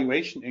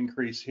valuation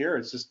increase here.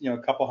 It's just, you know,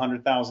 a couple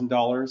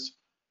 $100,000.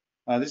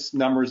 This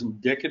number is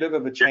indicative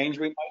of a change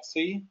we might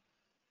see.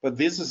 But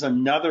this is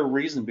another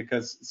reason,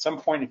 because at some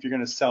point, if you're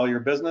going to sell your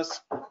business,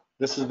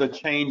 this is the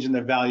change in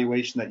the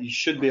valuation that you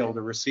should be able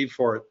to receive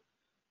for it.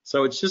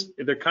 So it's just,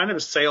 they're kind of a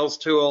sales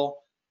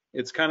tool.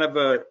 It's kind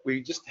of we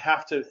just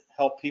have to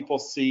help people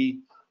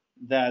see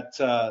that,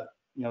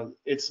 you know,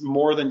 it's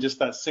more than just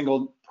that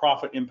single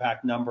profit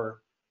impact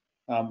number.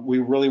 We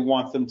really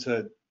want them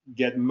to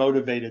get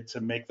motivated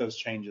to make those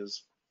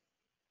changes.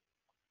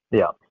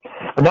 Yeah,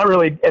 and that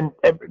really, and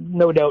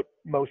no doubt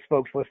most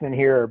folks listening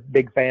here are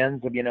big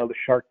fans of, you know, the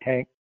Shark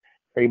Tank,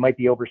 or you might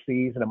be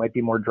overseas and it might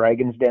be more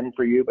Dragon's Den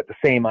for you, but the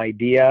same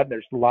idea.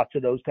 There's lots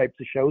of those types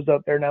of shows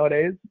out there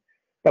nowadays.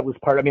 That was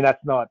part,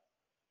 that's not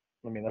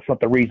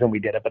the reason we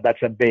did it, but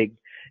that's a big,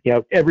 you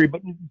know,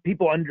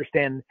 people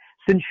understand,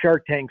 since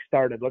Shark Tank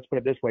started, let's put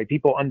it this way,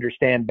 people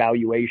understand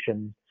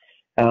valuation,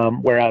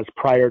 whereas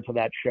prior to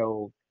that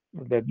show,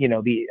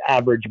 the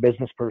average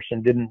business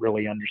person didn't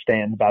really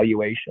understand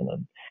valuation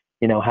and,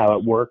 you know, how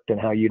it worked and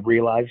how you'd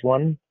realize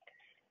one.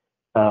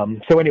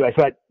 So anyway,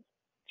 so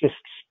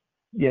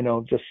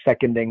just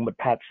seconding what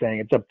Pat's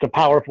saying, it's a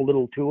powerful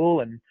little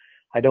tool, and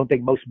I don't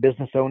think most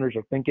business owners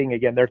are thinking,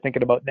 again, they're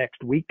thinking about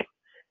next week.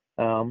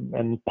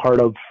 And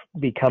part of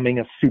becoming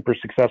a super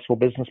successful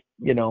business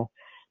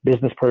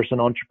person,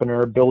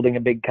 entrepreneur, building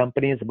a big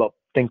company is about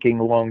thinking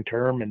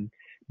long-term and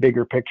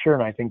bigger picture.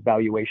 And I think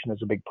valuation is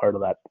a big part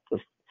of that.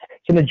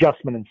 It's an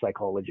adjustment in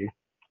psychology.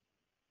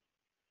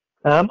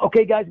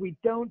 Okay, guys, we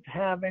don't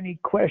have any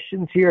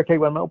questions here. Okay,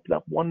 well, I'm going to open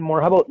up one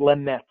more. How about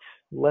Lynette?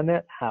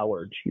 Lynette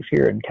Howard. She's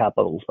here in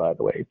capitals, by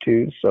the way,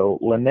 too. So,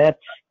 Lynette,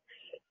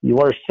 you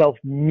are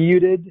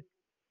self-muted. If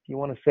you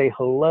want to say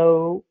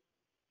hello,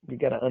 you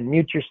got to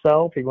unmute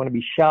yourself. If you want to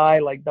be shy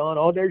like Dawn.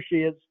 Oh, there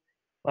she is.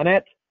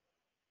 Lynette.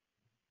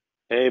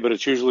 Hey, but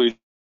it's usually...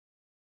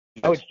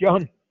 Oh, it's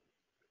John.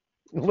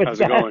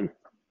 How's it going?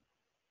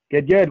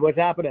 Good. What's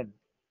happening?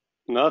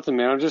 Nothing,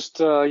 man. I'm just,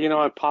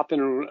 I pop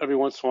in every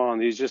once in a while on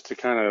these just to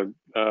kind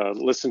of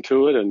listen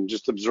to it and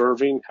just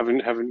observing.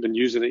 Haven't been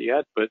using it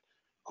yet, but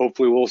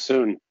hopefully we'll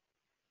soon.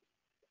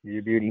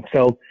 You beauty.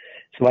 So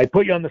I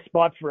put you on the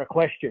spot for a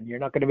question. You're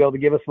not going to be able to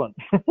give us one.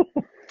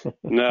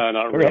 No,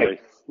 not really.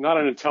 Right. Not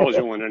an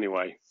intelligent one,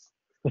 anyway.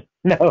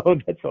 No,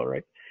 that's all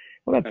right.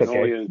 Well, that's okay.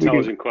 Only an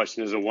intelligent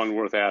question is the one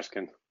worth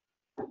asking.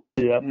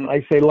 Yeah,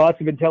 I say lots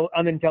of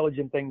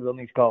unintelligent things on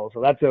these calls,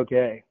 so that's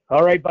okay.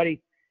 All right,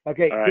 buddy.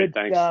 Okay, all good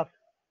right, stuff.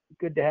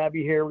 Good to have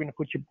you here. We're going to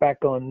put you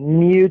back on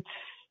mute.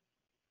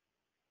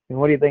 And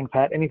what do you think,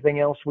 Pat?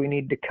 Anything else we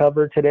need to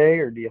cover today,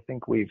 or do you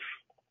think we've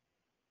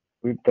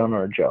done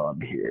our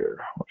job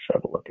here? Let's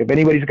have a look. If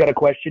anybody's got a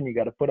question, you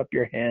got to put up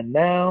your hand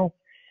now,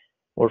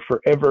 or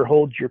forever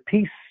hold your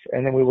peace,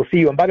 and then we will see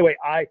you. And by the way,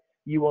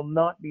 you will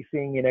not be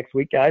seeing me next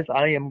week, guys.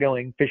 I am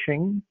going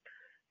fishing,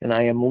 and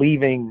I am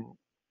leaving.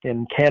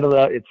 In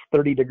Canada, it's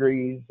 30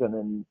 degrees, and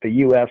in the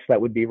U.S.,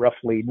 that would be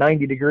roughly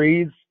 90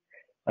 degrees.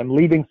 I'm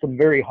leaving some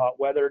very hot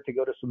weather to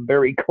go to some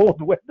very cold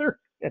weather.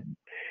 And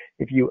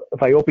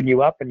if I open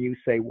you up and you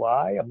say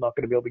why, I'm not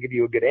going to be able to give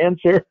you a good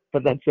answer,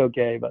 but that's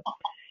okay. But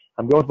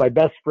I'm going with my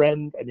best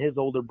friend and his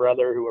older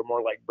brother, who are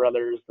more like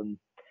brothers than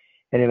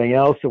anything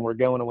else, and we're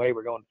going away.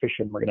 We're going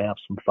fishing. We're going to have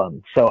some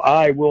fun. So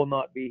I will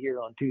not be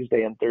here on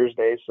Tuesday and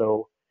Thursday,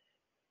 so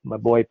my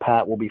boy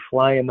Pat will be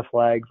flying the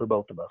flag for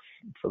both of us.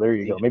 So there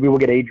you go. Maybe we'll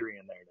get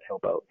Adrian there to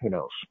help out. Who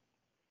knows?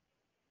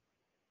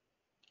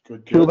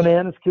 Good. Cool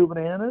bananas.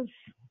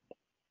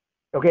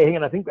 Okay, hang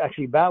on. I think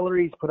actually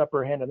Valerie's put up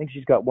her hand. I think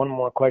she's got one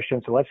more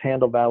question. So let's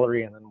handle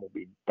Valerie, and then we'll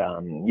be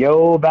done.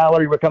 Yo,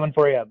 Valerie, we're coming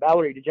for you.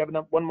 Valerie, did you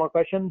have one more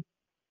question?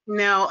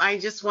 No, I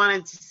just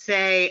wanted to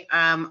say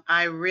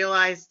I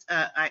realized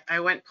I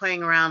went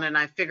playing around and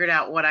I figured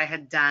out what I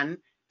had done.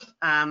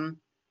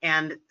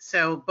 And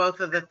so both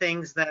of the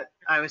things that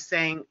I was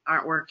saying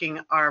aren't working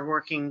are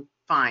working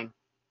fine.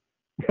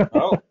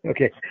 Oh.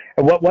 Okay.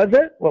 And what was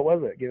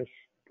it? Give us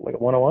like a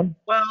 101.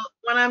 Well,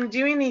 when I'm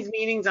doing these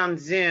meetings on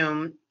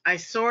Zoom, I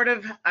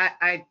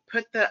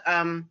put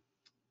the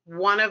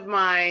one of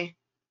my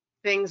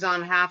things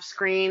on half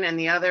screen and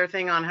the other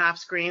thing on half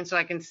screen so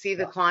I can see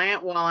the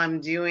client while I'm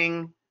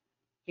doing,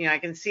 I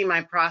can see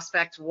my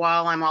prospect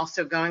while I'm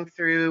also going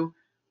through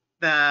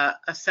the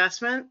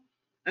assessment.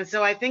 And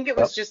so I think it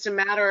was just a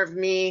matter of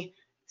me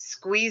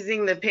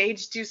squeezing the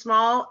page too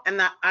small, and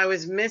that I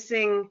was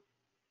missing,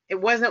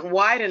 it wasn't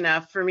wide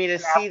enough for me to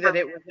see that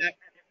it was,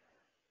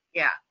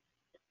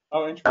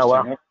 Oh, interesting. Oh,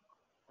 wow.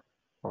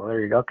 Well, there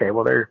you go. Okay,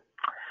 well,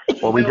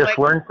 we just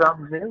learned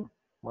something new.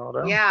 Well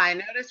done. Yeah, I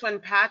noticed when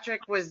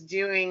Patrick was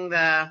doing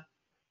the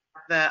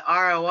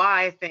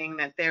ROI thing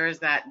that there is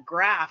that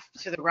graph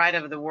to the right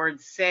of the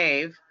word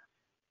save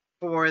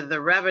for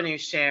the revenue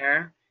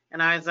share.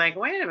 And I was like,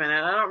 wait a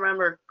minute, I don't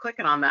remember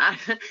clicking on that.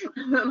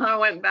 And then I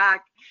went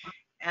back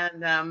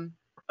and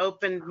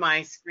opened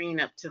my screen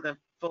up to the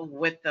full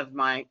width of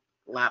my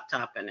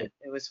laptop, and it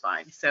was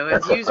fine. So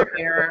it's user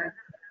error.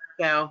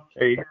 So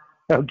there you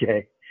go.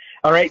 Okay.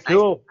 All right,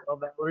 cool. Well,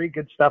 Valerie,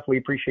 good stuff. We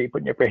appreciate you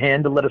putting up your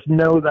hand to let us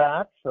know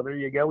that. So there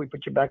you go. We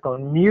put you back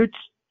on mute.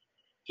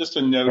 Just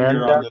a note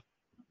here on the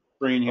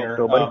screen here.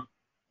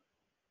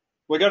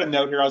 We got a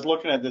note here. I was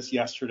looking at this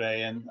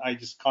yesterday, and I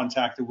just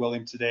contacted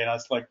William today, and I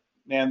was like,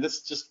 man,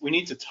 we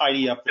need to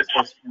tidy up this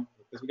whole screen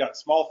because we got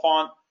small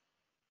font,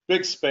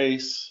 big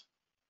space,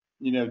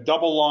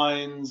 double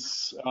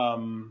lines,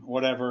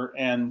 whatever,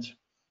 and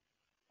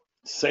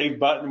save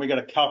button. We got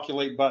a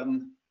calculate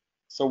button.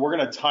 So we're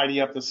going to tidy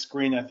up the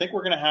screen. I think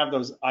we're going to have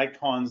those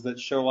icons that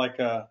show like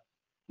the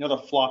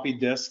floppy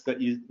disk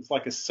it's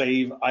like a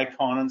save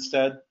icon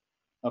instead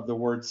of the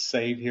word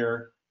save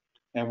here.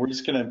 And we're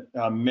just going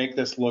to make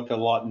this look a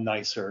lot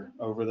nicer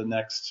over the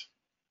next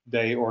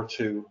day or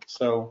two.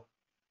 So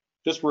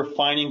just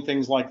refining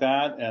things like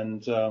that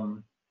and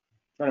trying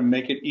to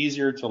make it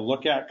easier to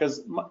look at,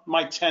 because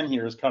my 10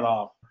 here is cut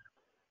off.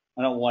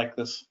 I don't like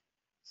this.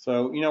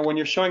 So, when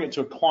you're showing it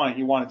to a client,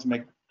 you want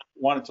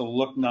it to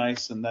look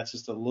nice, and that's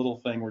just a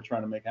little thing we're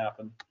trying to make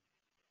happen.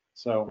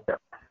 So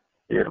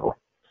beautiful.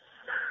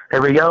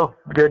 There we go.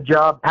 Good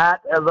job,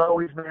 Pat. As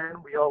always, man,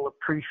 we all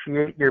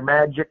appreciate your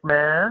magic,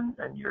 man,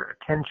 and your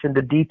attention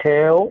to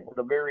detail with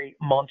a very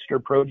monster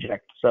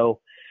project.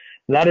 So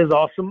that is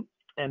awesome.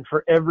 And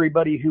for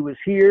everybody who is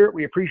here,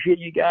 we appreciate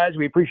you guys.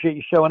 We appreciate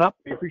you showing up.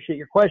 We appreciate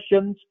your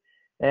questions.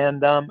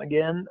 And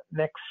again,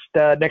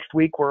 next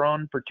week we're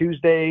on for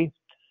Tuesday,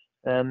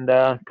 and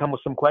come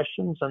with some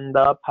questions, and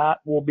Pat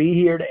will be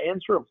here to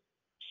answer them.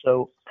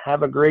 So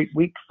have a great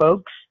week,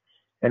 folks,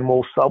 and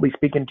I'll be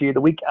speaking to you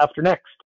the week after next.